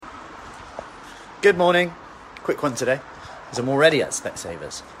Good morning. Quick one today, as I'm already at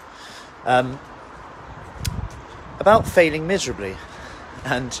Specsavers. About failing miserably,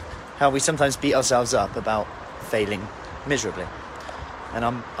 and how we sometimes beat ourselves up about failing miserably. And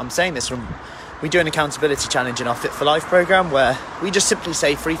I'm saying this from, we do an accountability challenge in our Fit for Life program where we just simply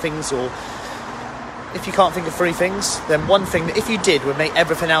say 3 things, or if you can't think of 3 things, then one thing that if you did would make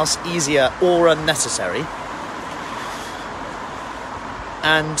everything else easier or unnecessary.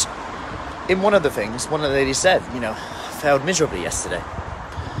 And in one of the things, one of the ladies said, I failed miserably yesterday.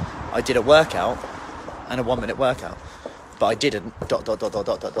 I did a workout, and a 1-minute workout, but I didn't, ...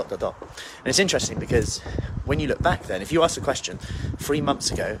 And it's interesting because when you look back then, if you ask the question, 3 months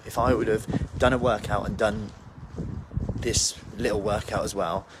ago, if I would have done a workout and done this little workout as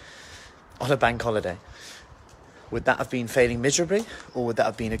well, on a bank holiday, would that have been failing miserably, or would that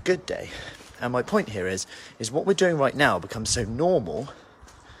have been a good day? And my point here is what we're doing right now becomes so normal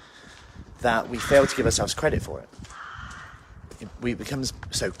that we fail to give ourselves credit for it. It becomes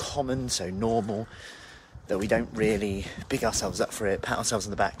so common, so normal, that we don't really big ourselves up for it, pat ourselves on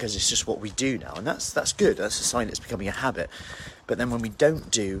the back, because it's just what we do now. And that's good. That's a sign it's becoming a habit. But then when we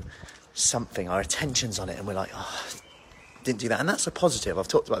don't do something, our attention's on it, and we're like, didn't do that. And that's a positive. I've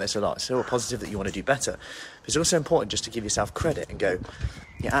talked about this a lot. It's still a positive that you want to do better. But it's also important just to give yourself credit and go,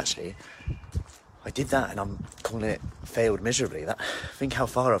 yeah, actually, I did that, and I'm calling it failed miserably. Think how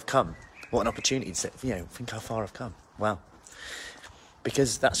far I've come. What an opportunity to, think how far I've come. Wow.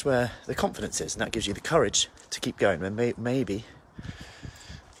 Because that's where the confidence is, and that gives you the courage to keep going. When maybe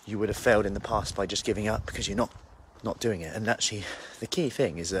you would have failed in the past by just giving up because you're not doing it. And actually, the key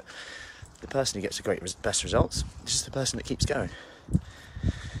thing is that the person who gets the best results is just the person that keeps going.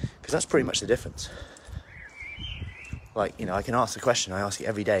 Because that's pretty much the difference. Like, I can ask the question, I ask it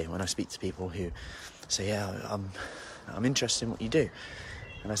every day when I speak to people who say, yeah, I'm interested in what you do.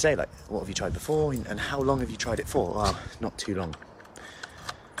 And I say, what have you tried before? And how long have you tried it for? Well, not too long.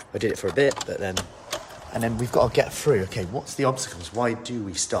 I did it for a bit, and then we've got to get through, okay, what's the obstacles? Why do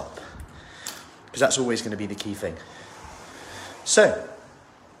we stop? Because that's always going to be the key thing. So,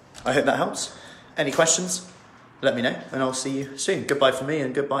 I hope that helps. Any questions? Let me know, and I'll see you soon. Goodbye from me,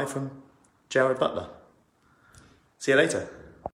 and goodbye from Jared Butler. See you later.